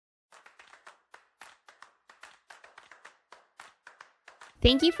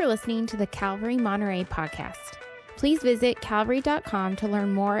Thank you for listening to the Calvary Monterey podcast. Please visit calvary.com to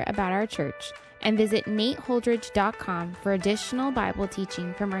learn more about our church and visit nateholdridge.com for additional Bible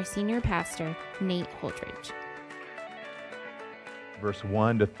teaching from our senior pastor, Nate Holdridge. Verse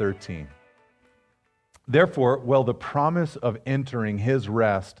 1 to 13. Therefore, while the promise of entering his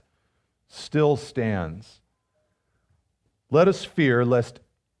rest still stands, let us fear lest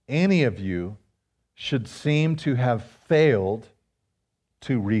any of you should seem to have failed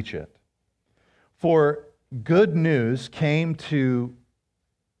to reach it. For good news came to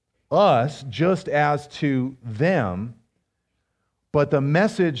us just as to them, but the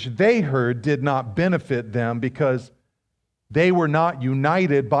message they heard did not benefit them because they were not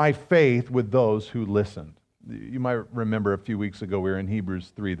united by faith with those who listened. You might remember a few weeks ago we were in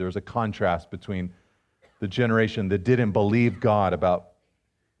Hebrews 3. There's a contrast between the generation that didn't believe God about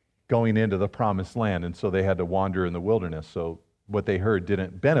going into the promised land, and so they had to wander in the wilderness. So what they heard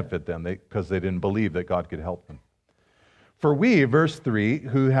didn't benefit them because they didn't believe that God could help them. For we, verse 3,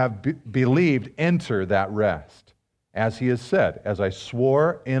 who have believed enter that rest. As he has said, as I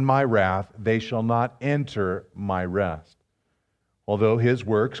swore in my wrath, they shall not enter my rest. Although his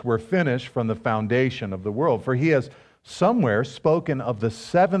works were finished from the foundation of the world. For he has somewhere spoken of the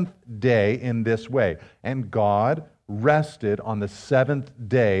seventh day in this way. And God rested on the seventh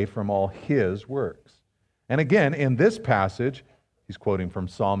day from all his works. And again, in this passage, he's quoting from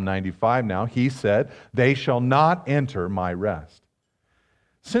Psalm 95 now, he said, they shall not enter my rest.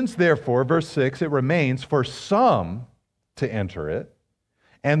 Since therefore, verse 6, it remains for some to enter it,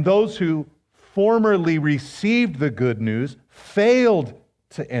 and those who formerly received the good news failed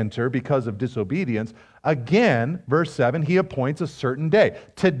to enter because of disobedience, again, verse 7, he appoints a certain day.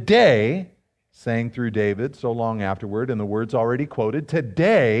 Today, saying through David so long afterward, in the words already quoted,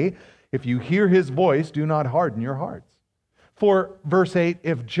 today, if you hear his voice, do not harden your hearts. For, verse 8,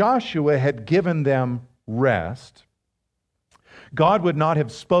 if Joshua had given them rest, God would not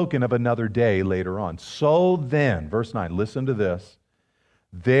have spoken of another day later on. So then, verse 9, listen to this.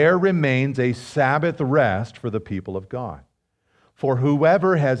 There remains a Sabbath rest for the people of God. For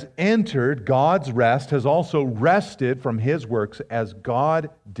whoever has entered God's rest has also rested from his works as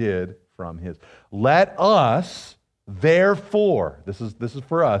God did from his. Let us, therefore, this is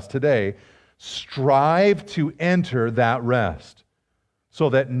for us today, strive to enter that rest, so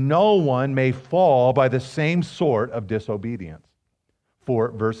that no one may fall by the same sort of disobedience.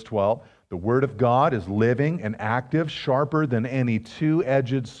 For, verse 12, the word of God is living and active, sharper than any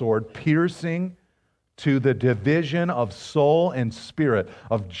two-edged sword, piercing to the division of soul and spirit,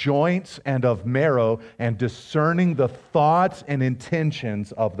 of joints and of marrow, and discerning the thoughts and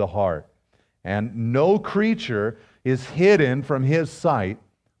intentions of the heart. And no creature is hidden from his sight,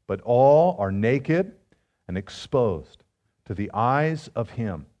 but all are naked and exposed to the eyes of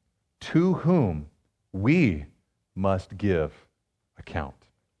him to whom we must give account.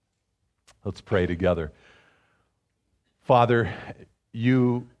 Let's pray together. Father,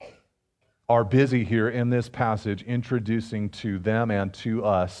 you are busy here in this passage introducing to them and to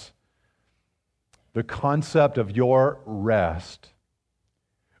us the concept of your rest,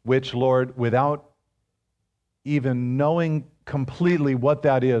 which, Lord, without even knowing completely what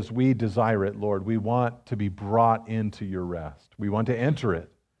that is, we desire it, Lord. We want to be brought into your rest. We want to enter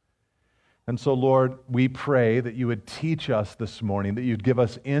it. And so, Lord, we pray that you would teach us this morning, that you'd give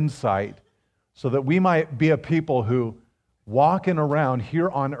us insight so that we might be a people who, walking around here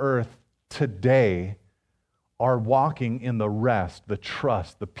on earth today, are walking in the rest, the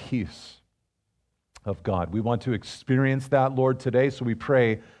trust, the peace of God. We want to experience that, Lord, today, so we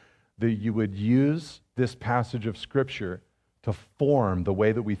pray that you would use this passage of Scripture to form the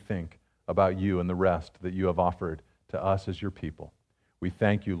way that we think about you and the rest that you have offered to us as your people. We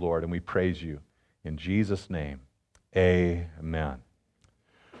thank you, Lord, and we praise you. In Jesus' name, amen.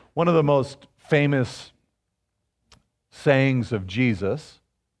 One of the most famous sayings of Jesus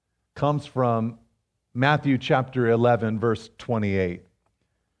comes from Matthew chapter 11, verse 28,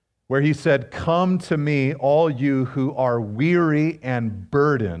 where he said, "Come to me, all you who are weary and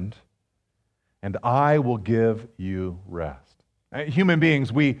burdened, and I will give you rest." Human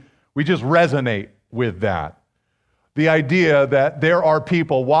beings, we just resonate with that. The idea that there are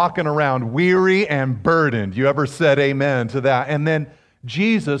people walking around weary and burdened. You ever said amen to that? And then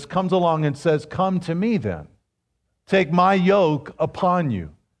Jesus comes along and says, "Come to me then. Take my yoke upon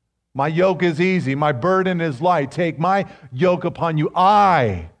you. My yoke is easy. My burden is light. Take my yoke upon you.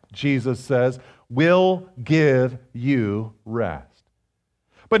 I," Jesus says, "will give you rest."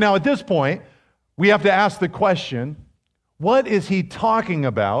 But now at this point, we have to ask the question, what is he talking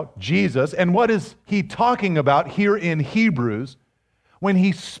about, Jesus, and what is he talking about here in Hebrews when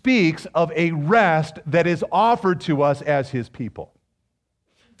he speaks of a rest that is offered to us as his people.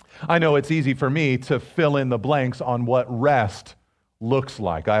 I know it's easy for me to fill in the blanks on what rest looks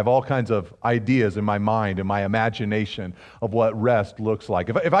like. I have all kinds of ideas in my mind, in my imagination of what rest looks like.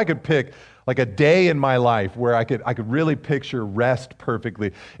 If I could pick like a day in my life where I could really picture rest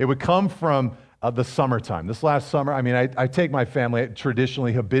perfectly, it would come from the summertime. This last summer, I take my family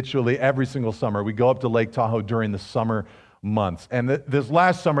traditionally, habitually, every single summer. We go up to Lake Tahoe during the summer months. And this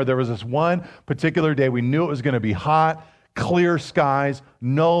last summer, there was this one particular day. We knew it was going to be hot, clear skies,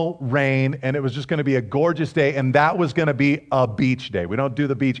 no rain, and it was just going to be a gorgeous day, and that was going to be a beach day. We don't do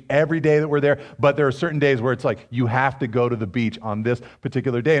the beach every day that we're there, but there are certain days where it's like you have to go to the beach on this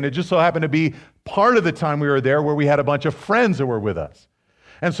particular day. And it just so happened to be part of the time we were there where we had a bunch of friends that were with us.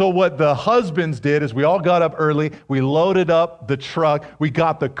 And so what the husbands did is we all got up early, we loaded up the truck, we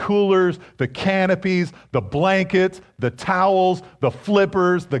got the coolers, the canopies, the blankets, the towels, the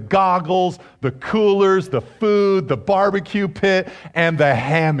flippers, the goggles, the coolers, the food, the barbecue pit, and the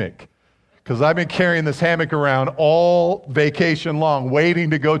hammock. Because I've been carrying this hammock around all vacation long,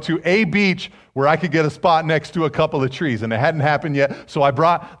 waiting to go to a beach where I could get a spot next to a couple of trees. And it hadn't happened yet, so I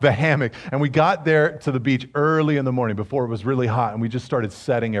brought the hammock. And we got there to the beach early in the morning before it was really hot, and we just started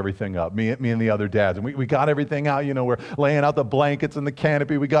setting everything up, me and the other dads. And we got everything out, we're laying out the blankets and the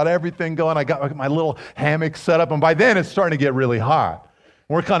canopy. We got everything going. I got my little hammock set up, and by then it's starting to get really hot.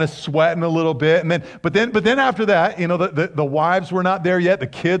 We're kind of sweating a little bit, but then after that, the wives were not there yet, the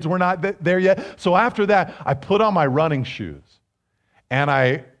kids were not there yet. So after that, I put on my running shoes, and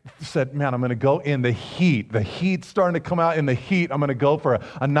I said, man, I'm going to go in the heat. The heat's starting to come out in the heat. I'm going to go for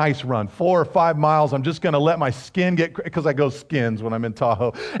a nice run, 4 or 5 miles. I'm just going to let my skin get, because I go skins when I'm in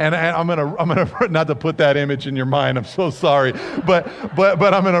Tahoe. And I'm going to, not to put that image in your mind, I'm so sorry. But I'm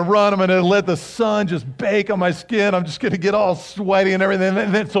going to run. I'm going to let the sun just bake on my skin. I'm just going to get all sweaty and everything.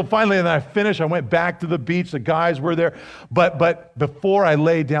 And then, so finally, I finished. I went back to the beach. The guys were there. But before I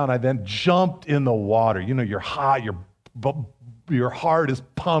lay down, I then jumped in the water. You're hot. Your heart is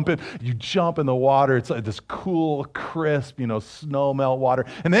pumping. You jump in the water. It's like this cool, crisp, snow melt water.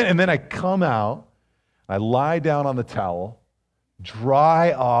 And then I come out. I lie down on the towel,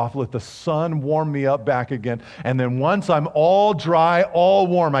 dry off, let the sun warm me up back again. And then once I'm all dry, all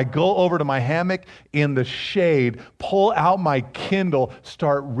warm, I go over to my hammock in the shade, pull out my Kindle,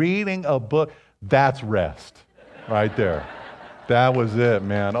 start reading a book. That's rest right there. That was it,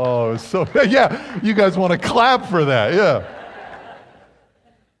 man. Oh, it was so, yeah, you guys want to clap for that, yeah.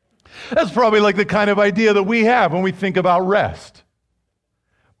 That's probably like the kind of idea that we have when we think about rest.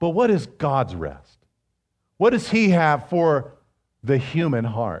 But what is God's rest? What does he have for the human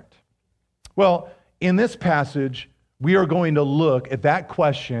heart? Well, in this passage, we are going to look at that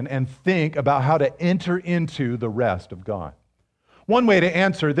question and think about how to enter into the rest of God. One way to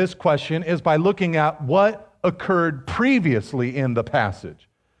answer this question is by looking at what occurred previously in the passage.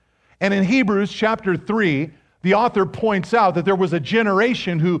 And in Hebrews chapter 3, the author points out that there was a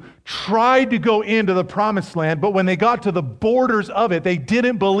generation who tried to go into the promised land, but when they got to the borders of it, they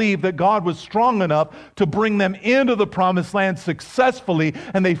didn't believe that God was strong enough to bring them into the promised land successfully,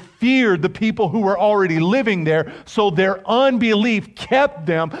 and they feared the people who were already living there, so their unbelief kept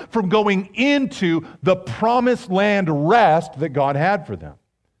them from going into the promised land rest that God had for them.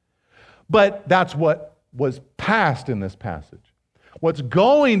 But that's what was passed in this passage. What's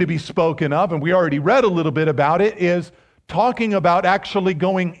going to be spoken of, and we already read a little bit about it, is talking about actually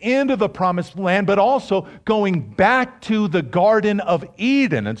going into the promised land, but also going back to the Garden of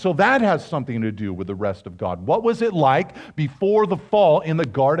Eden. And so that has something to do with the rest of God. What was it like before the fall in the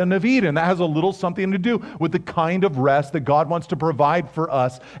Garden of Eden? That has a little something to do with the kind of rest that God wants to provide for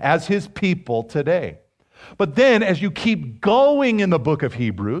us as his people today. But then, as you keep going in the book of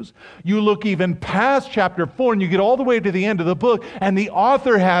Hebrews, you look even past chapter 4 and you get all the way to the end of the book, and the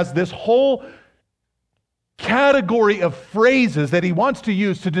author has this whole category of phrases that he wants to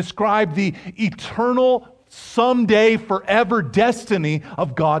use to describe the eternal, someday, forever destiny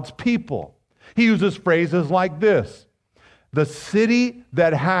of God's people. He uses phrases like this: the city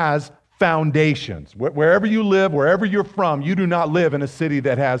that has foundations. Wherever you live, wherever you're from, you do not live in a city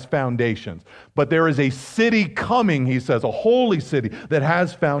that has foundations. But there is a city coming, he says, a holy city that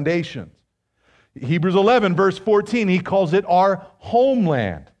has foundations. Hebrews 11, verse 14, he calls it our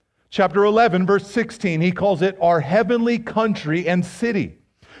homeland. Chapter 11, verse 16, he calls it our heavenly country and city.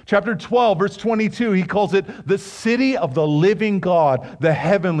 Chapter 12, verse 22, he calls it the city of the living God, the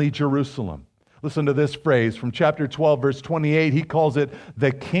heavenly Jerusalem. Listen to this phrase from chapter 12, verse 28. He calls it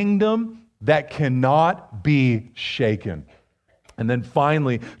the kingdom that cannot be shaken. And then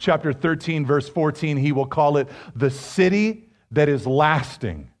finally, chapter 13, verse 14, he will call it the city that is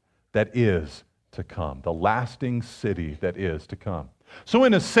lasting, that is to come. The lasting city that is to come. So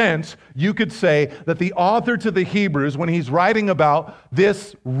in a sense, you could say that the author to the Hebrews, when he's writing about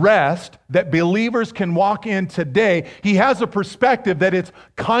this rest that believers can walk in today, he has a perspective that it's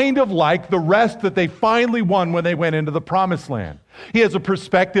kind of like the rest that they finally won when they went into the promised land. He has a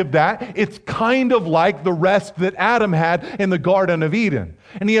perspective that it's kind of like the rest that Adam had in the Garden of Eden.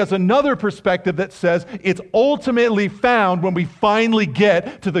 And he has another perspective that says it's ultimately found when we finally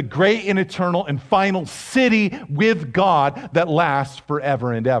get to the great and eternal and final city with God that lasts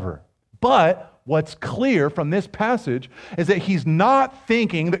forever and ever. But what's clear from this passage is that he's not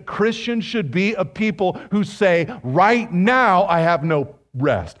thinking that Christians should be a people who say, right now I have no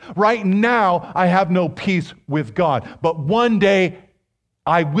rest. Right now, I have no peace with God. But one day,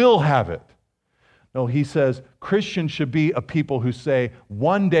 I will have it. No, he says Christians should be a people who say,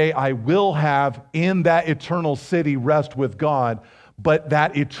 one day I will have in that eternal city rest with God, but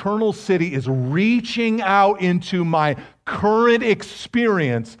that eternal city is reaching out into my current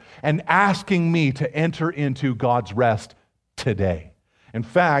experience and asking me to enter into God's rest today. In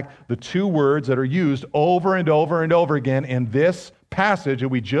fact, the two words that are used over and over and over again in this passage that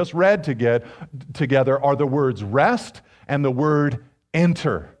we just read together are the words rest and the word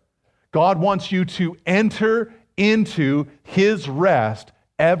enter. God wants you to enter into His rest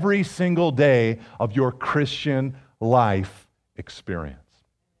every single day of your Christian life experience.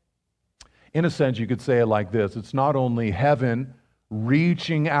 In a sense, you could say it like this. It's not only heaven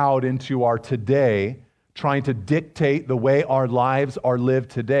reaching out into our today, trying to dictate the way our lives are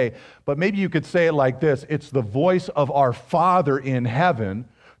lived today. But maybe you could say it like this. It's the voice of our Father in heaven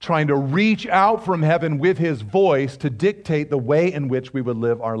trying to reach out from heaven with His voice to dictate the way in which we would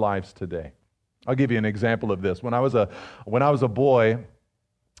live our lives today. I'll give you an example of this. When I was a boy,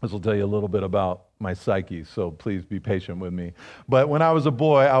 this will tell you a little bit about my psyche, so please be patient with me. But when I was a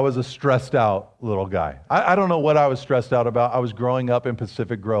boy, I was a stressed out little guy. I don't know what I was stressed out about. I was growing up in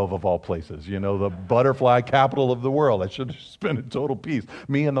Pacific Grove, of all places, the butterfly capital of the world. I should have spent in total peace,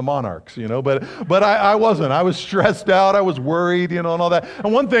 me and the monarchs, But I wasn't. I was stressed out. I was worried, and all that.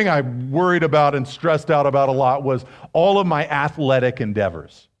 And one thing I worried about and stressed out about a lot was all of my athletic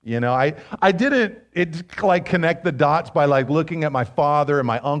endeavors. I didn't connect the dots by looking at my father and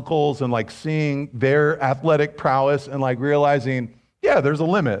my uncles and seeing their athletic prowess and realizing, yeah, there's a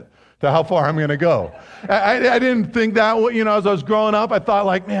limit to how far I'm going to go. I didn't think that, as I was growing up, I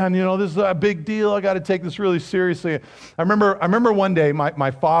thought man, this is a big deal. I got to take this really seriously. I remember one day my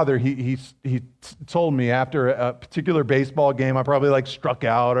father, he told me after a particular baseball game, I probably struck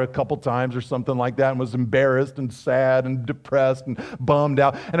out a couple times or something like that and was embarrassed and sad and depressed and bummed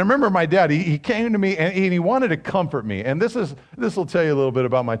out. And I remember my dad, he came to me and he wanted to comfort me. And this will tell you a little bit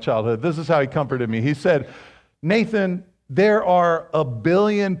about my childhood. This is how he comforted me. He said, Nathan, there are 1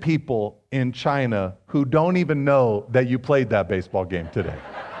 billion people in China who don't even know that you played that baseball game today.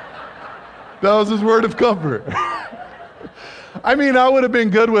 That was his word of comfort. I would have been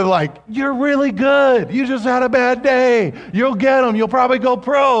good with you're really good. You just had a bad day. You'll get them. You'll probably go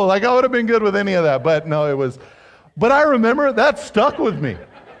pro. I would have been good with any of that. But no, but I remember that stuck with me.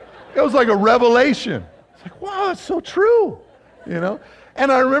 It was like a revelation. It's wow, that's so true,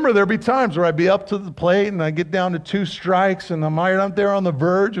 And I remember there'd be times where I'd be up to the plate and I'd get down to 2 strikes and I'm right up there on the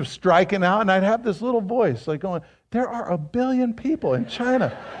verge of striking out and I'd have this little voice going, there are 1 billion people in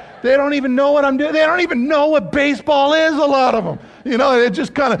China. They don't even know what I'm doing. They don't even know what baseball is, a lot of them. It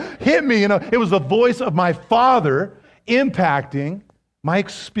just kind of hit me. It was the voice of my Father impacting my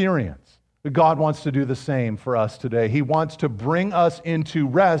experience. God wants to do the same for us today. He wants to bring us into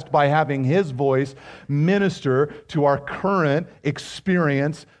rest by having His voice minister to our current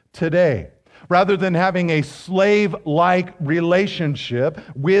experience today. Rather than having a slave-like relationship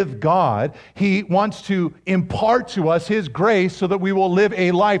with God, He wants to impart to us His grace so that we will live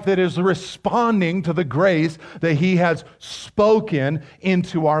a life that is responding to the grace that He has spoken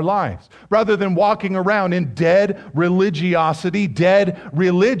into our lives. Rather than walking around in dead religiosity, dead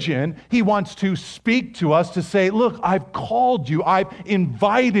religion, He wants to speak to us to say, look, I've called you, I've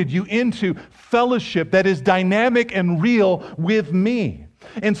invited you into fellowship that is dynamic and real with me.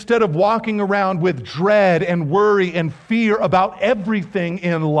 Instead of walking around with dread and worry and fear about everything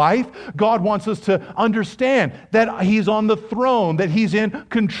in life, God wants us to understand that He's on the throne, that He's in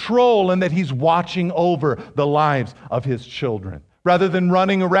control, and that He's watching over the lives of His children. Rather than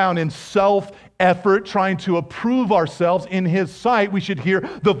running around in self-effort, trying to approve ourselves in His sight, we should hear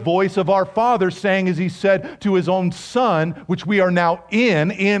the voice of our Father saying, as He said to His own Son, which we are now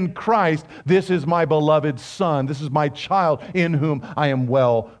in Christ, this is my beloved Son, this is my child in whom I am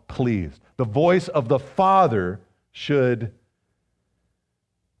well pleased. The voice of the Father should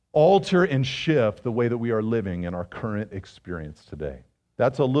alter and shift the way that we are living in our current experience today.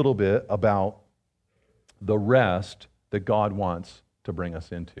 That's a little bit about the rest that God wants to bring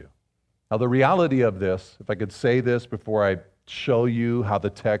us into. Now, the reality of this, if I could say this before I show you how the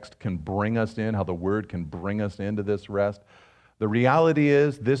text can bring us in, how the Word can bring us into this rest, the reality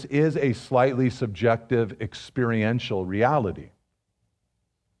is this is a slightly subjective, experiential reality.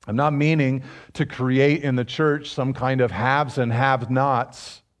 I'm not meaning to create in the church some kind of haves and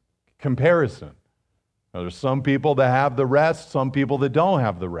have-nots comparison. Now, there's some people that have the rest, some people that don't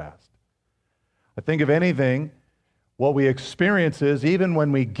have the rest. I think if anything, what we experience is, even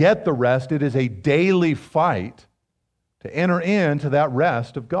when we get the rest, it is a daily fight to enter into that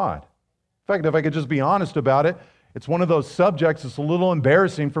rest of God. In fact, if I could just be honest about it, it's one of those subjects that's a little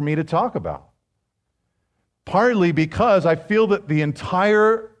embarrassing for me to talk about. Partly because I feel that the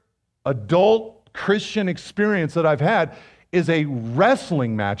entire adult Christian experience that I've had is a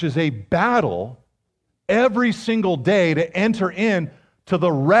wrestling match, is a battle every single day to enter in to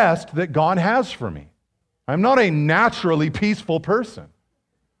the rest that God has for me. I'm not a naturally peaceful person.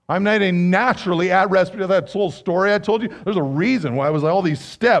 I'm not a naturally at rest. That whole story I told you, there's a reason why I was all these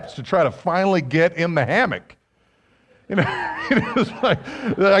steps to try to finally get in the hammock. You know, it's like,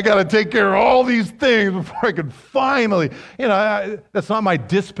 I got to take care of all these things before I could finally, that's not my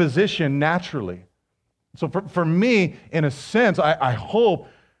disposition naturally. So for me, in a sense, I hope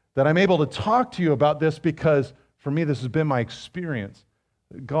that I'm able to talk to you about this because for me, this has been my experience.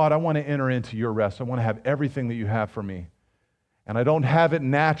 God, I want to enter into your rest. I want to have everything that you have for me. And I don't have it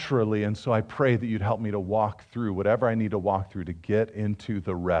naturally, and so I pray that you'd help me to walk through whatever I need to walk through to get into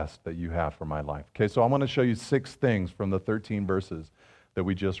the rest that you have for my life. Okay, so I want to show you 6 things from the 13 verses that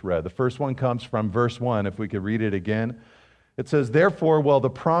we just read. The first one comes from verse 1, if we could read it again. It says, "Therefore, while the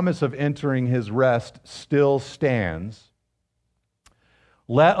promise of entering his rest still stands,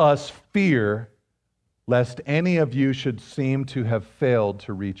 let us fear lest any of you should seem to have failed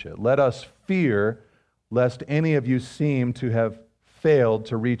to reach it." Let us fear lest any of you seem to have failed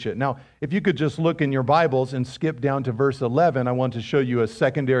to reach it. Now, if you could just look in your Bibles and skip down to verse 11, I want to show you a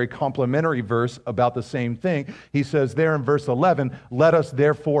secondary complementary verse about the same thing. He says there in verse 11, "Let us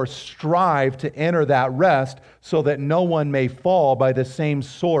therefore strive to enter that rest so that no one may fall by the same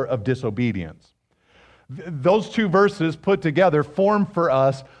sort of disobedience." Those 2 verses put together form for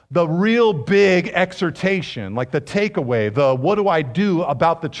us the real big exhortation, like the takeaway, the what do I do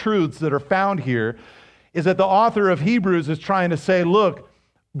about the truths that are found here, is that the author of Hebrews is trying to say, look,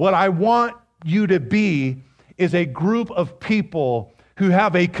 what I want you to be is a group of people who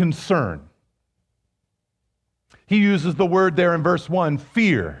have a concern. He uses the word there in verse 1,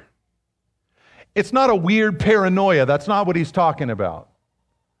 fear. It's not a weird paranoia. That's not what he's talking about.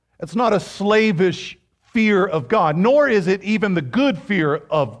 It's not a slavish fear of God, nor is it even the good fear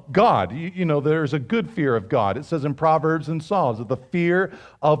of God. You know, there's a good fear of God. It says in Proverbs and Psalms that the fear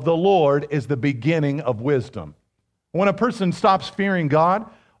of the Lord is the beginning of wisdom. When a person stops fearing God,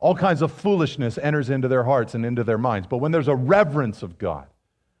 all kinds of foolishness enters into their hearts and into their minds. But when there's a reverence of God,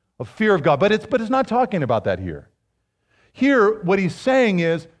 a fear of God, but it's not talking about that here. Here, what he's saying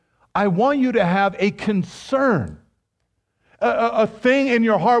is, I want you to have a concern, a thing in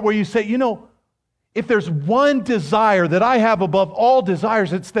your heart where you say, if there's one desire that I have above all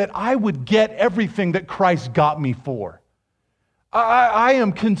desires, it's that I would get everything that Christ got me for. I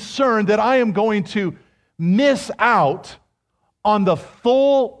am concerned that I am going to miss out on the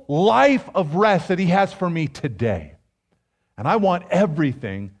full life of rest that he has for me today. And I want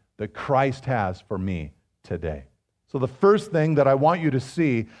everything that Christ has for me today. So the first thing that I want you to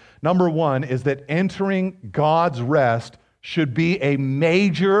see, number 1, is that entering God's rest should be a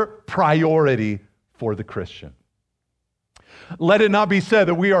major priority for the Christian. Let it not be said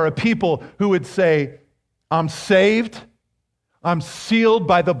that we are a people who would say, I'm saved, I'm sealed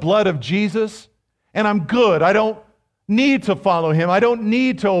by the blood of Jesus, and I'm good. I don't need to follow him. I don't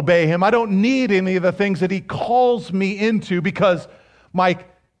need to obey him. I don't need any of the things that he calls me into because my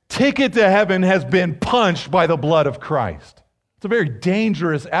ticket to heaven has been punched by the blood of Christ. It's a very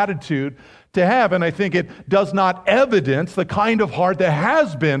dangerous attitude to have, and I think it does not evidence the kind of heart that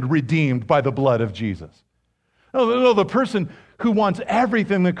has been redeemed by the blood of Jesus. No, the person who wants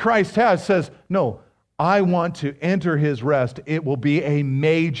everything that Christ has says, no, I want to enter his rest. It will be a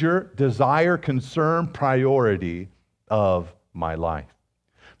major desire, concern, priority of my life.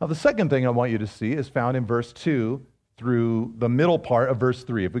 Now, the second thing I want you to see is found in verse 2 through the middle part of verse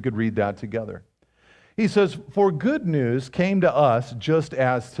 3, if we could read that together. He says, "For good news came to us just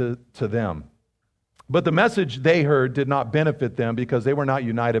as to them. But the message they heard did not benefit them because they were not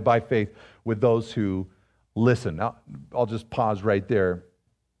united by faith with those who listened." Now, I'll just pause right there.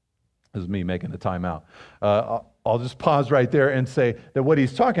 This is me making a timeout. I'll just pause right there and say that what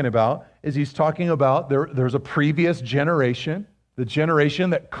he's talking about is he's talking about there's a previous generation, the generation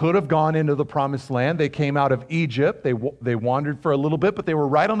that could have gone into the promised land. They came out of Egypt. They wandered for a little bit, but they were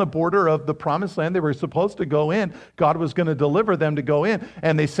right on the border of the promised land. They were supposed to go in. God was going to deliver them to go in.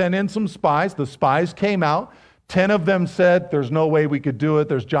 And they sent in some spies. The spies came out. 10 of them said, there's no way we could do it.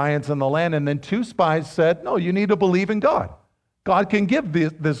 There's giants in the land. And then 2 spies said, no, you need to believe in God. God can give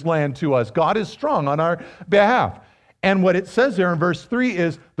this land to us. God is strong on our behalf. And what it says there in verse 3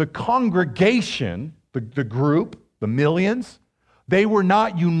 is the congregation, the group, the millions, they were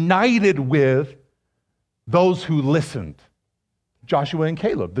not united with those who listened. Joshua and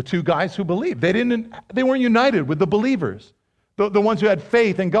Caleb, the 2 guys who believed. They weren't united with the believers, the ones who had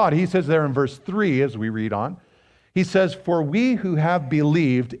faith in God. He says there in verse 3, as we read on, he says, for we who have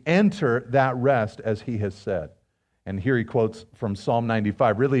believed enter that rest as he has said. And here he quotes from Psalm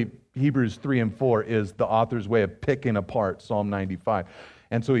 95. Really, Hebrews 3 and 4 is the author's way of picking apart Psalm 95.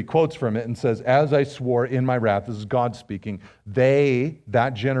 And so he quotes from it and says, as I swore in my wrath, this is God speaking, they,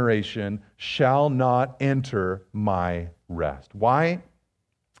 that generation, shall not enter my rest. Why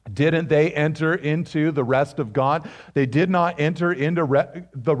didn't they enter into the rest of God? They did not enter into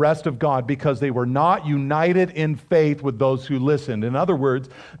the rest of God because they were not united in faith with those who listened. In other words,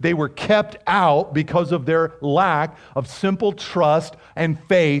 they were kept out because of their lack of simple trust and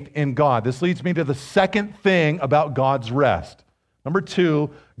faith in God. This leads me to the second thing about God's rest. Number 2,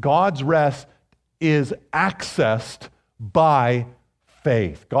 God's rest is accessed by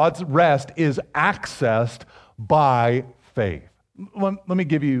faith. God's rest is accessed by faith. Let me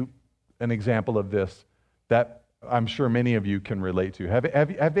give you an example of this that I'm sure many of you can relate to. Have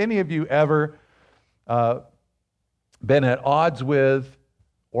any of you ever been at odds with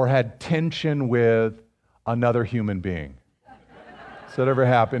or had tension with another human being? Has that ever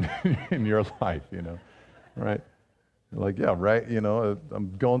happened in your life, right? Like, yeah, right,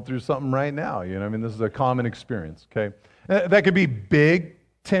 I'm going through something right now, this is a common experience, okay? That could be big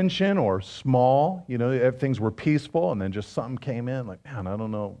tension or small, if things were peaceful and then just something came in, like, man, I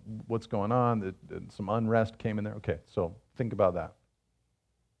don't know what's going on, some unrest came in there. Okay, so think about that.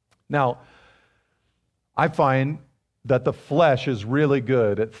 Now, I find that the flesh is really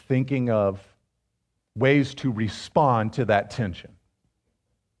good at thinking of ways to respond to that tension.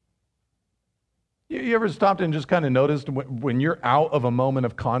 You ever stopped and just kind of noticed when you're out of a moment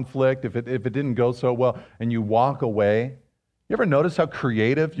of conflict, if it didn't go so well, and you walk away, you ever notice how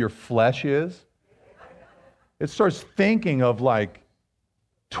creative your flesh is? It starts thinking of like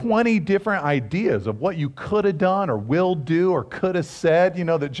 20 different ideas of what you could have done or will do or could have said,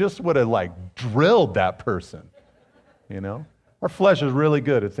 that just would have like drilled that person, Our flesh is really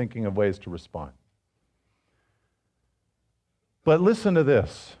good at thinking of ways to respond. But listen to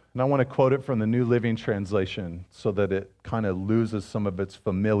this. And I want to quote it from the New Living Translation so that it kind of loses some of its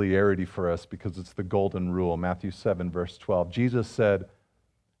familiarity for us because it's the golden rule. Matthew 7, verse 12. Jesus said,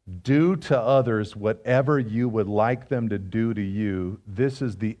 do to others whatever you would like them to do to you. This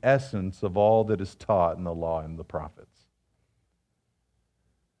is the essence of all that is taught in the law and the prophets.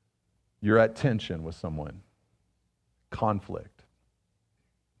 You're at tension with someone. Conflict.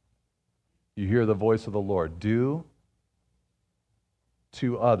 You hear the voice of the Lord. Do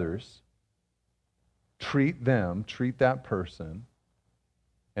to others, treat that person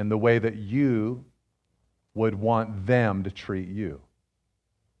in the way that you would want them to treat you.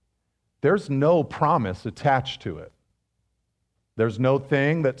 There's no promise attached to it. There's no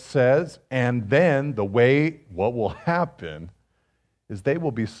thing that says, and then what will happen is they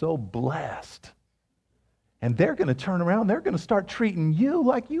will be so blessed. And they're going to turn around, they're going to start treating you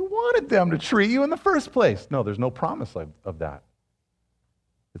like you wanted them to treat you in the first place. No, there's no promise of that.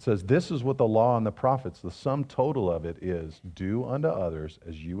 It says, this is what the law and the prophets, the sum total of it is, do unto others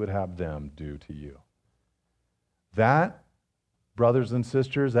as you would have them do to you. That, brothers and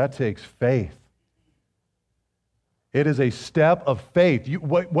sisters, that takes faith. It is a step of faith.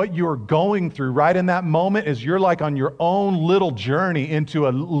 What you're going through right in that moment is you're like on your own little journey into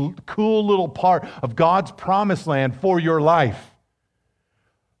a cool little part of God's promised land for your life.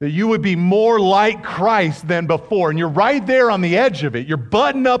 That you would be more like Christ than before. And you're right there on the edge of it. You're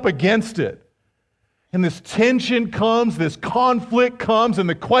buttoned up against it. And this tension comes, this conflict comes, and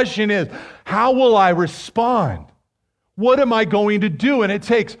the question is, how will I respond? What am I going to do? And it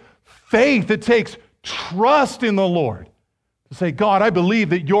takes faith, it takes trust in the Lord. To say, God, I believe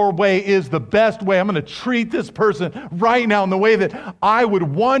that your way is the best way. I'm going to treat this person right now in the way that I would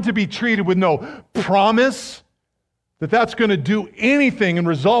want to be treated, with no promise that that's going to do anything in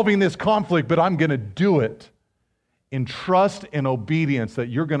resolving this conflict, but I'm going to do it in trust and obedience that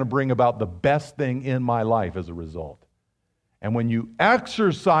you're going to bring about the best thing in my life as a result. And when you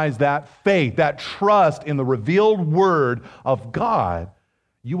exercise that faith, that trust in the revealed word of God,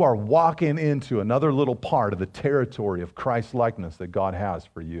 you are walking into another little part of the territory of Christ-likeness that God has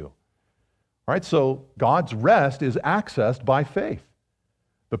for you. All right, so God's rest is accessed by faith.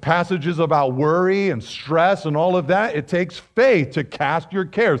 The passages about worry and stress and all of that, it takes faith to cast your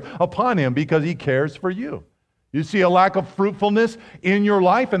cares upon Him because He cares for you. You see a lack of fruitfulness in your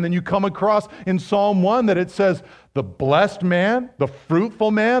life, and then you come across in Psalm 1 that it says, the blessed man, the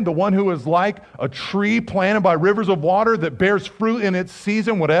fruitful man, the one who is like a tree planted by rivers of water that bears fruit in its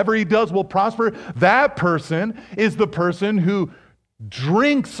season, whatever he does will prosper. That person is the person who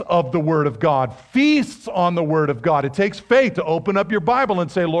drinks of the Word of God, feasts on the Word of God. It takes faith to open up your Bible and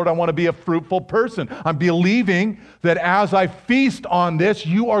say, Lord, I want to be a fruitful person. I'm believing that as I feast on this,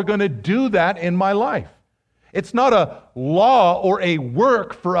 you are going to do that in my life. It's not a law or a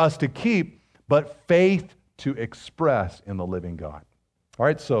work for us to keep, but faith to express in the living God. All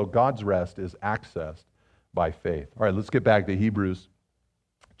right, so God's rest is accessed by faith. All right, let's get back to Hebrews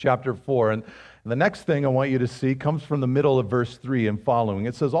chapter 4. And the next thing I want you to see comes from the middle of verse 3 and following.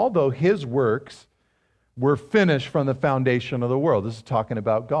 It says, although His works were finished from the foundation of the world. This is talking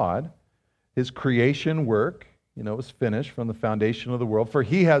about God. His creation work, was finished from the foundation of the world. For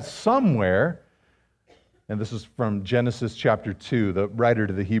He has somewhere... And this is from Genesis chapter 2. The writer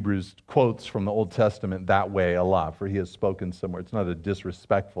to the Hebrews quotes from the Old Testament that way a lot, for He has spoken somewhere. It's not a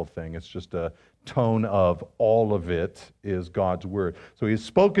disrespectful thing. It's just a tone of all of it is God's word. So He has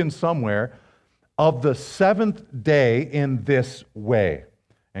spoken somewhere of the seventh day in this way.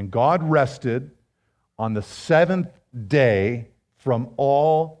 And God rested on the seventh day from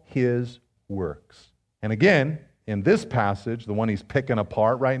all His works. And again, in this passage, the one he's picking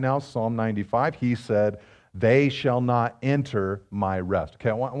apart right now, Psalm 95, he said, they shall not enter my rest. Okay,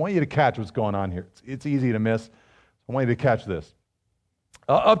 I want you to catch what's going on here. It's easy to miss. I want you to catch this.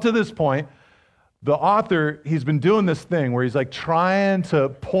 Up to this point, the author, he's been doing this thing where he's like trying to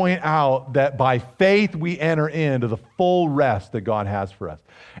point out that by faith we enter into the full rest that God has for us.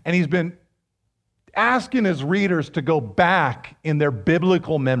 And he's been asking his readers to go back in their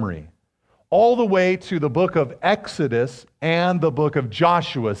biblical memory all the way to the book of Exodus and the book of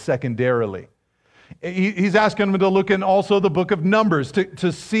Joshua secondarily. He's asking them to look in also the book of Numbers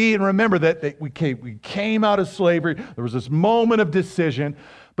to see and remember that we came out of slavery. There was this moment of decision.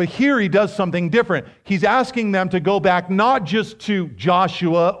 But here he does something different. He's asking them to go back not just to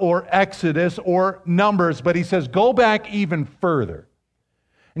Joshua or Exodus or Numbers, but he says go back even further.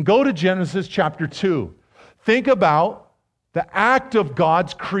 And go to Genesis chapter 2. Think about the act of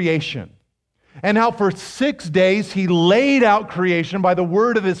God's creation. And how for 6 days He laid out creation by the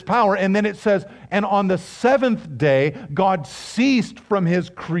word of His power. And then it says, and on the seventh day, God ceased from His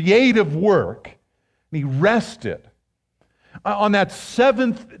creative work. And He rested. On that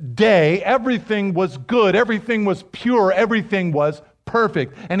seventh day, everything was good. Everything was pure. Everything was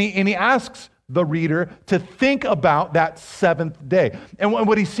perfect. And he asks the reader to think about that seventh day. And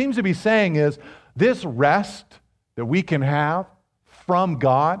what he seems to be saying is, this rest that we can have from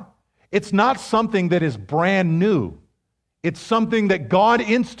God, it's not something that is brand new. It's something that God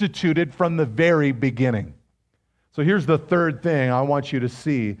instituted from the very beginning. So here's the third thing I want you to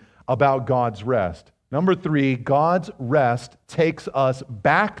see about God's rest. Number 3, God's rest takes us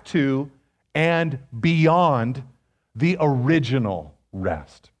back to and beyond the original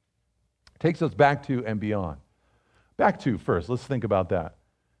rest. Takes us back to and beyond. Back to first, let's think about that.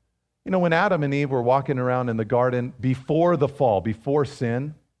 When Adam and Eve were walking around in the garden before the fall, before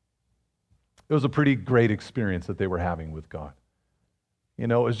sin, it was a pretty great experience that they were having with God. It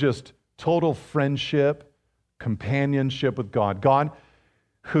was just total friendship, companionship with God. God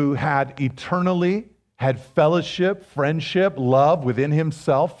who had eternally had fellowship, friendship, love within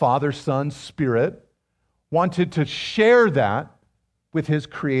Himself, Father, Son, Spirit, wanted to share that with His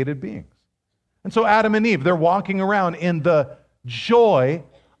created beings. And so Adam and Eve, they're walking around in the joy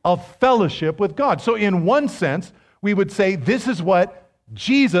of fellowship with God. So in one sense, we would say this is what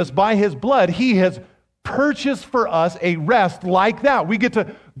Jesus, by His blood, He has purchased for us a rest like that. We get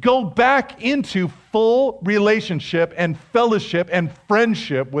to go back into full relationship and fellowship and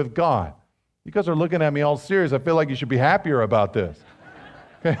friendship with God. You guys are looking at me all serious. I feel like you should be happier about this.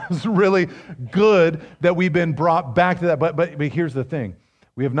 Okay? It's really good that we've been brought back to that. But here's the thing.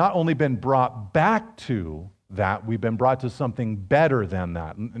 We have not only been brought back to that, we've been brought to something better than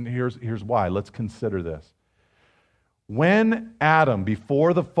that. And here's why. Let's consider this. When Adam,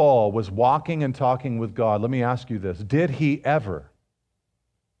 before the fall, was walking and talking with God, let me ask you this. Did he ever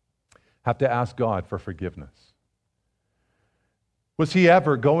have to ask God for forgiveness? Was he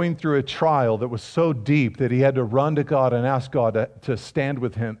ever going through a trial that was so deep that he had to run to God and ask God to stand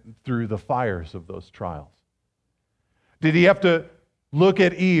with him through the fires of those trials? Did he have to look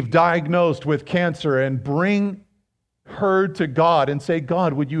at Eve diagnosed with cancer and bring her to God and say,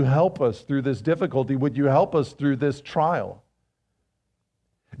 God, would you help us through this difficulty? Would you help us through this trial?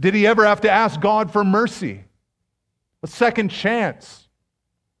 Did he ever have to ask God for mercy? A second chance?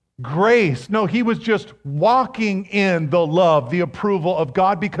 Grace? No, he was just walking in the love, the approval of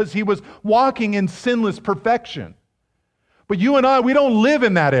God because he was walking in sinless perfection. But you and I, we don't live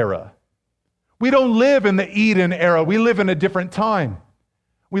in that era. We don't live in the Eden era. We live in a different time.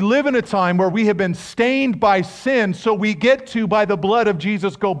 We live in a time where we have been stained by sin, so we get to, by the blood of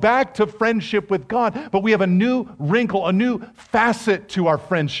Jesus, go back to friendship with God. But we have a new wrinkle, a new facet to our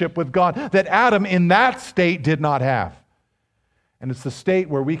friendship with God that Adam in that state did not have. And it's the state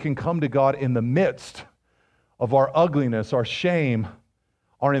where we can come to God in the midst of our ugliness, our shame,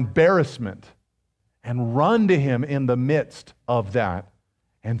 our embarrassment, and run to Him in the midst of that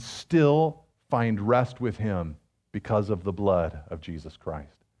and still find rest with Him because of the blood of Jesus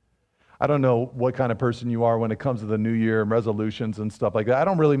Christ. I don't know what kind of person you are when it comes to the new year and resolutions and stuff like that. I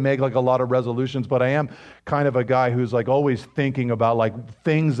don't really make like a lot of resolutions, but I am kind of a guy who's like always thinking about like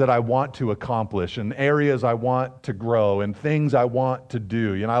things that I want to accomplish and areas I want to grow and things I want to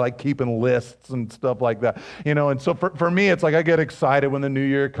do. You know, I like keeping lists and stuff like that. You know, and so for me, it's like I get excited when the new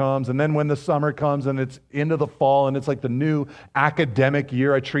year comes, and then when the summer comes and it's into the fall and it's like the new academic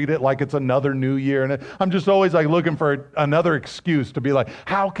year, I treat it like it's another new year. And I'm just always like looking for another excuse to be like,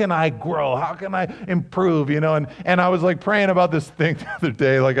 how can I grow? How can I improve? You know, and I was like praying about this thing the other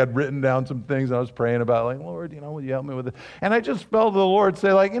day, like I'd written down some things and I was praying about, like, Lord, you know, will you help me with it? And I just felt the Lord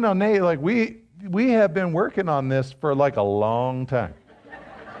say, like, you know, Nate, like we have been working on this for like a long time.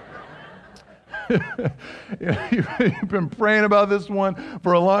 You've been praying about this one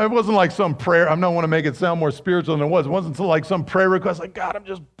for a long. It wasn't like some prayer. I don't want to make it sound more spiritual than it was. It wasn't like some prayer request. Like, God,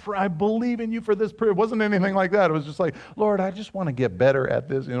 I believe in you for this prayer. It wasn't anything like that. It was just like, Lord, I just want to get better at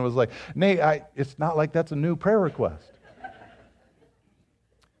this. And it was like, Nate, it's not like that's a new prayer request.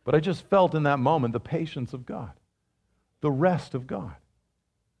 But I just felt in that moment the patience of God, the rest of God.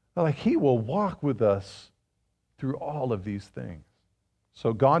 Like He will walk with us through all of these things.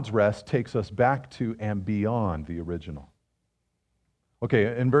 So God's rest takes us back to and beyond the original.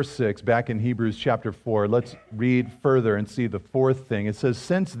 Okay, in verse 6, back in Hebrews chapter 4, let's read further and see the fourth thing. It says,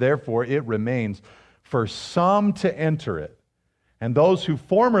 since therefore it remains for some to enter it, and those who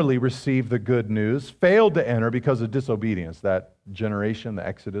formerly received the good news failed to enter because of disobedience, that generation, the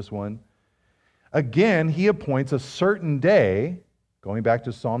Exodus one. Again, He appoints a certain day, going back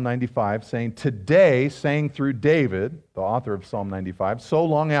to Psalm 95, saying, today, saying through David, the author of Psalm 95, so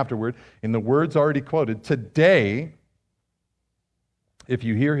long afterward, in the words already quoted, today, if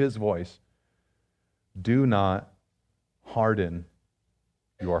you hear His voice, do not harden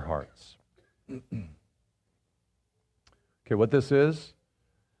your hearts. Okay, what this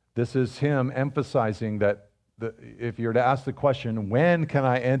is Him emphasizing that if you're to ask the question, when can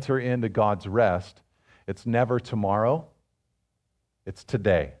I enter into God's rest? It's never tomorrow. It's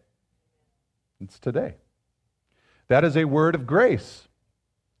today. It's today. That is a word of grace.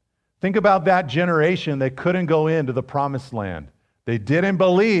 Think about that generation that couldn't go into the promised land. They didn't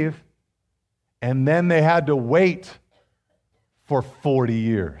believe, and then they had to wait for 40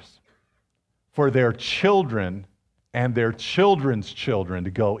 years for their children and their children's children to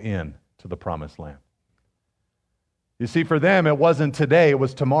go in to the promised land. You see, for them, it wasn't today, it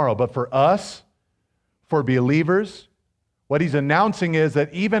was tomorrow. But for us, for believers, what He's announcing is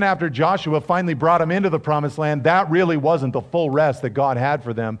that even after Joshua finally brought them into the promised land, that really wasn't the full rest that God had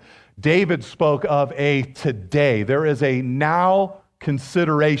for them. David spoke of a today. There is a now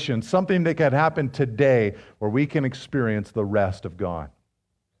consideration, something that can happen today where we can experience the rest of God.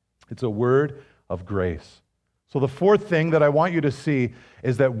 It's a word of grace. So the fourth thing that I want you to see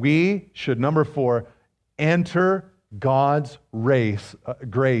is that we should, number 4, enter God's grace.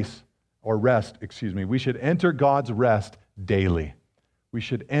 We should enter God's rest daily. We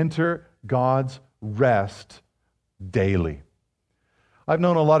should enter God's rest daily. I've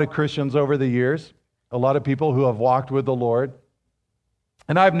known a lot of Christians over the years, a lot of people who have walked with the Lord,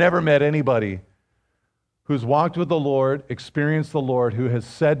 and I've never met anybody who's walked with the Lord, experienced the Lord, who has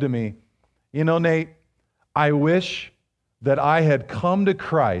said to me, you know, Nate, I wish that I had come to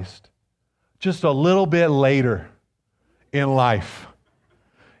Christ just a little bit later in life.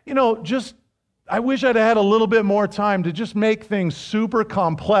 You know, I wish I'd had a little bit more time to just make things super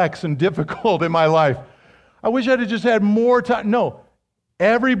complex and difficult in my life. I wish I'd have just had more time. No,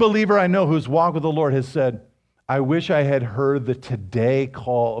 every believer I know who's walked with the Lord has said, I wish I had heard the today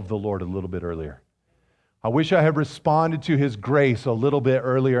call of the Lord a little bit earlier. I wish I had responded to His grace a little bit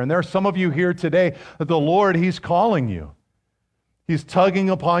earlier. And there are some of you here today that the Lord, He's calling you. He's tugging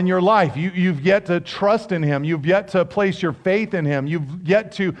upon your life. You've yet to trust in Him. You've yet to place your faith in Him. You've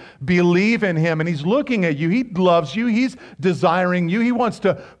yet to believe in Him. And He's looking at you. He loves you. He's desiring you. He wants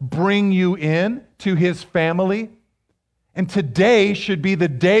to bring you in to His family. And today should be the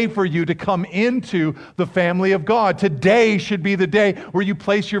day for you to come into the family of God. Today should be the day where you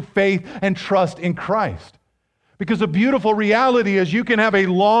place your faith and trust in Christ. Because a beautiful reality is you can have a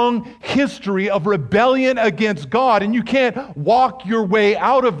long history of rebellion against God, and you can't walk your way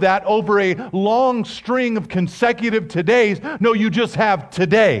out of that over a long string of consecutive todays. No, you just have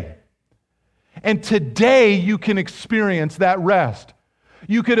today. And today you can experience that rest.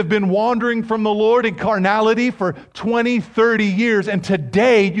 You could have been wandering from the Lord in carnality for 20, 30 years, and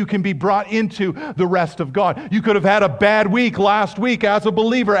today you can be brought into the rest of God. You could have had a bad week last week as a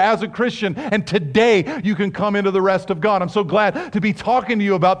believer, as a Christian, and today you can come into the rest of God. I'm so glad to be talking to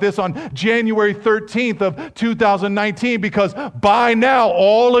you about this on January 13th of 2019, because by now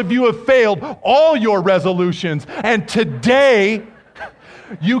all of you have failed all your resolutions, and today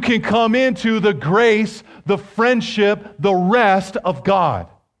you can come into the grace, the friendship, the rest of God.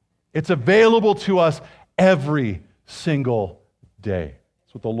 It's available to us every single day.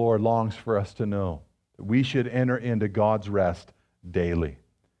 That's what the Lord longs for us to know. That we should enter into God's rest daily.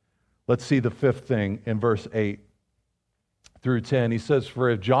 Let's see the fifth thing in verse 8 through 10. He says, "For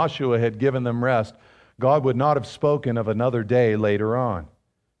if Joshua had given them rest, God would not have spoken of another day later on.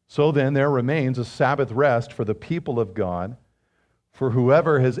 So then there remains a Sabbath rest for the people of God. For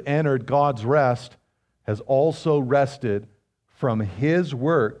whoever has entered God's rest has also rested from his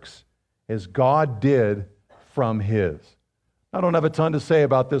works as God did from His." I don't have a ton to say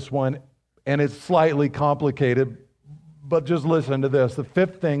about this one, and it's slightly complicated, but just listen to this. The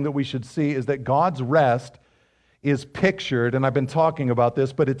fifth thing that we should see is that God's rest is pictured, and I've been talking about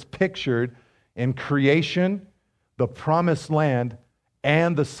this, but it's pictured in creation, the promised land,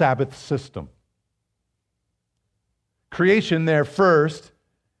 and the Sabbath system. Creation there first,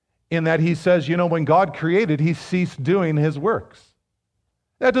 in that He says, when God created, He ceased doing His works.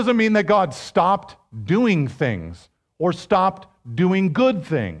 That doesn't mean that God stopped doing things or stopped doing good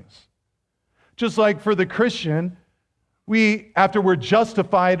things. Just like for the Christian, after we're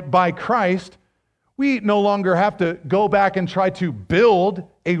justified by Christ, we no longer have to go back and try to build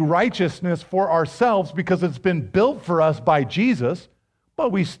a righteousness for ourselves because it's been built for us by Jesus,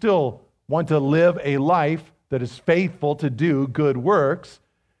 but we still want to live a life that is faithful to do good works.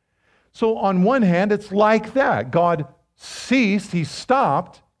 So on one hand, it's like that. God ceased, He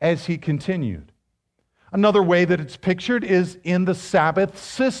stopped as He continued. Another way that it's pictured is in the Sabbath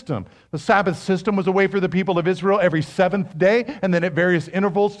system. The Sabbath system was a way for the people of Israel every seventh day, and then at various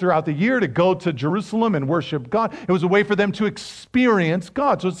intervals throughout the year to go to Jerusalem and worship God. It was a way for them to experience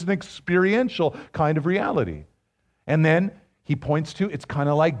God. So it's an experiential kind of reality. And then he points to, it's kind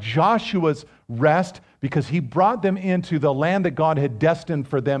of like Joshua's rest, because he brought them into the land that God had destined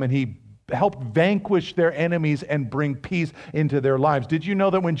for them, and he helped vanquish their enemies and bring peace into their lives. Did you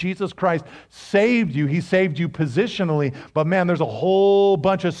know that when Jesus Christ saved you, He saved you positionally, but man, there's a whole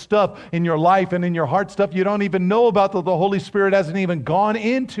bunch of stuff in your life and in your heart, stuff you don't even know about that the Holy Spirit hasn't even gone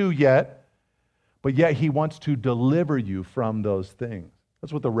into yet, but yet He wants to deliver you from those things.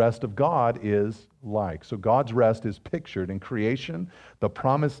 That's what the rest of God is like. So God's rest is pictured in creation, the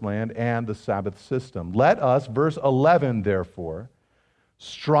promised land, and the Sabbath system. Let us, verse 11, therefore,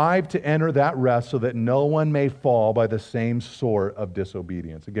 strive to enter that rest so that no one may fall by the same sort of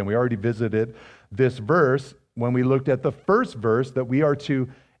disobedience. Again, we already visited this verse when we looked at the first verse, that we are to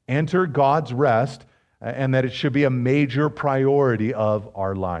enter God's rest and that it should be a major priority of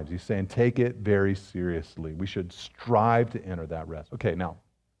our lives. He's saying take it very seriously. We should strive to enter that rest. Okay, now,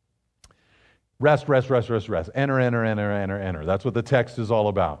 rest. Enter. That's what the text is all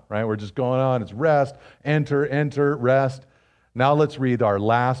about, right? We're just going on. It's rest, enter, rest. Now let's read our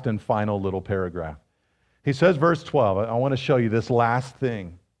last and final little paragraph. He says, verse 12, I want to show you this last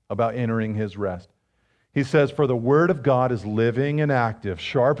thing about entering His rest. He says, "For the word of God is living and active,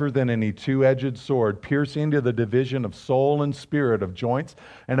 sharper than any two-edged sword, piercing to the division of soul and spirit, of joints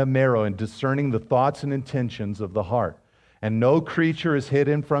and of marrow, and discerning the thoughts and intentions of the heart. And no creature is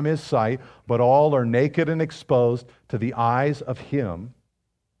hidden from His sight, but all are naked and exposed to the eyes of Him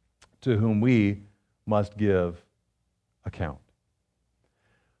to whom we must give account."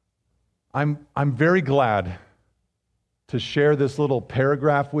 I'm very glad to share this little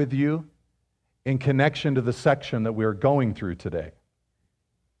paragraph with you in connection to the section that we're going through today.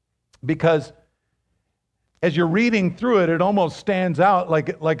 Because as you're reading through it, it almost stands out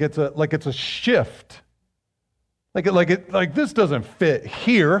like it's a shift. Like this doesn't fit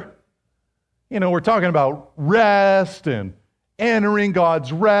here. We're talking about rest and entering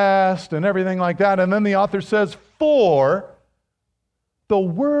God's rest and everything like that. And then the author says, for the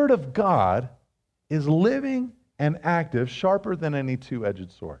word of God is living and active, sharper than any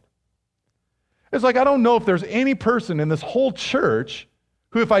two-edged sword. It's like, I don't know if there's any person in this whole church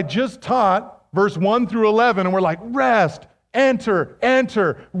who, if I just taught verse 1 through 11, and we're like, rest, enter,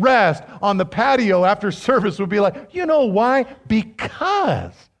 rest, on the patio after service would be like, you know why?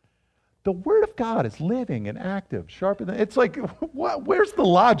 Because the Word of God is living and active, sharper than... It's like, where's the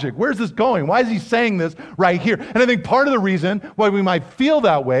logic? Where's this going? Why is he saying this right here? And I think part of the reason why we might feel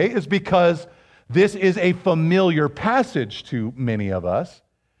that way is because this is a familiar passage to many of us,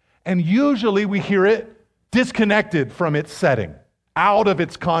 and usually we hear it disconnected from its setting, out of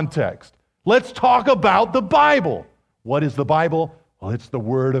its context. Let's talk about the Bible. What is the Bible? Well, it's the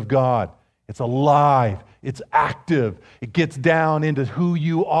Word of God. It's alive. It's active. It gets down into who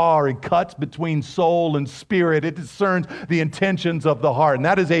you are. It cuts between soul and spirit. It discerns the intentions of the heart. And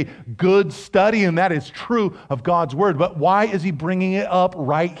that is a good study, and that is true of God's Word. But why is he bringing it up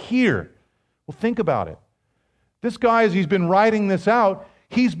right here? Well, think about it. This guy, as he's been writing this out,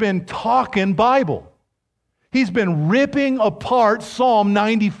 he's been talking Bible. He's been ripping apart Psalm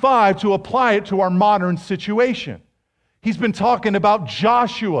 95 to apply it to our modern situation. He's been talking about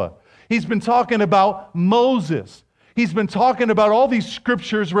Joshua. He's been talking about Moses. He's been talking about all these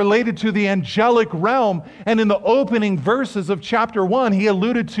scriptures related to the angelic realm. And in the opening verses of chapter 1, he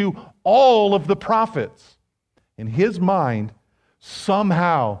alluded to all of the prophets. In his mind,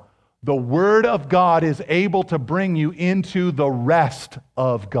 somehow, the Word of God is able to bring you into the rest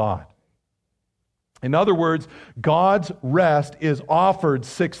of God. In other words, God's rest is offered,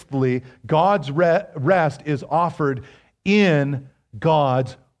 sixthly, God's rest is offered in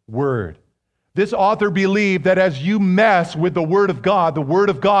God's Word. This author believed that as you mess with the Word of God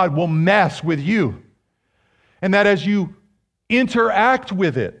will mess with you. And that as you interact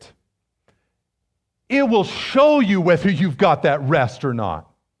with it, it will show you whether you've got that rest or not.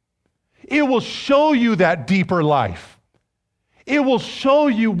 It will show you that deeper life. It will show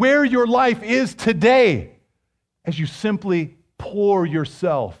you where your life is today as you simply pour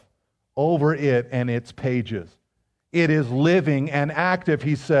yourself over it and its pages. It is living and active,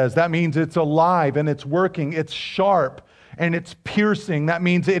 he says. That means it's alive and it's working. It's sharp and it's piercing. That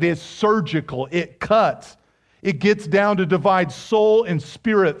means it is surgical. It cuts. It gets down to divide soul and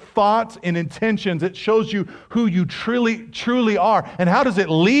spirit, thoughts and intentions. It shows you who you truly are. And how does it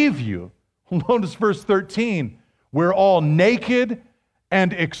leave you? Notice verse 13. We're all naked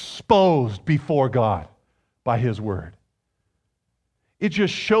and exposed before God by His Word. It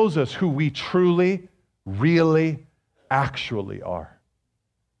just shows us who we truly, really, actually are.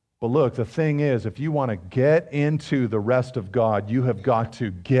 But look, the thing is, if you want to get into the rest of God, you have got to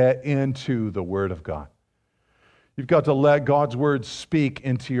get into the Word of God. You've got to let God's Word speak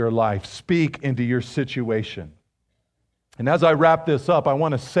into your life, speak into your situation. And as I wrap this up, I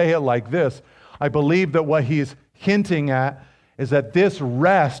want to say it like this. I believe that what he's hinting at is that this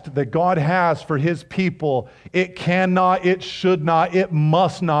rest that God has for His people, it cannot, it should not, it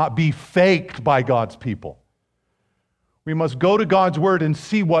must not be faked by God's people. We must go to God's Word and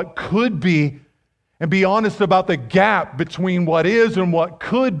see what could be and be honest about the gap between what is and what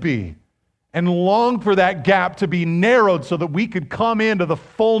could be, and long for that gap to be narrowed so that we could come into the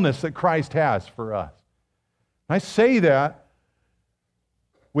fullness that Christ has for us. I say that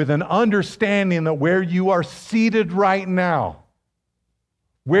with an understanding that where you are seated right now,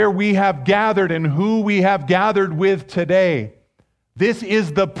 where we have gathered and who we have gathered with today, this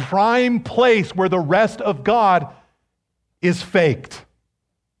is the prime place where the rest of God is faked.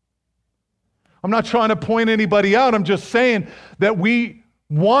 I'm not trying to point anybody out. I'm just saying that we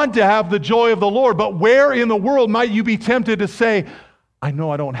want to have the joy of the Lord, but where in the world might you be tempted to say, I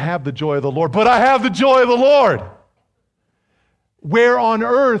know I don't have the joy of the Lord, but I have the joy of the Lord? Where on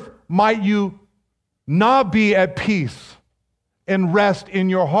earth might you not be at peace and rest in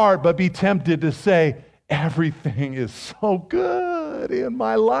your heart, but be tempted to say, everything is so good in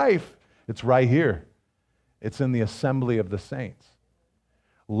my life? It's right here. It's in the assembly of the saints.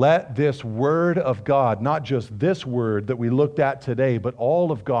 Let this Word of God, not just this word that we looked at today, but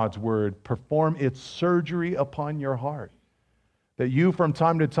all of God's Word, perform its surgery upon your heart. That you from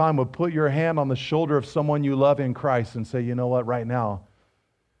time to time would put your hand on the shoulder of someone you love in Christ and say, you know what, right now,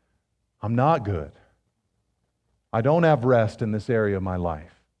 I'm not good. I don't have rest in this area of my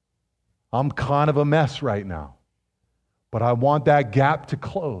life. I'm kind of a mess right now. But I want that gap to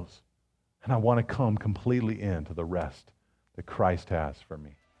close. And I want to come completely into the rest that Christ has for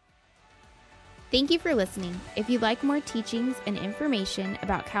me. Thank you for listening. If you'd like more teachings and information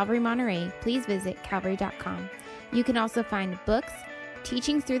about Calvary Monterey, please visit calvary.com. You can also find books,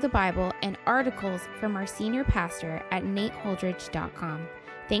 teachings through the Bible, and articles from our senior pastor at nateholdridge.com.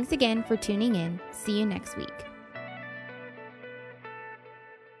 Thanks again for tuning in. See you next week.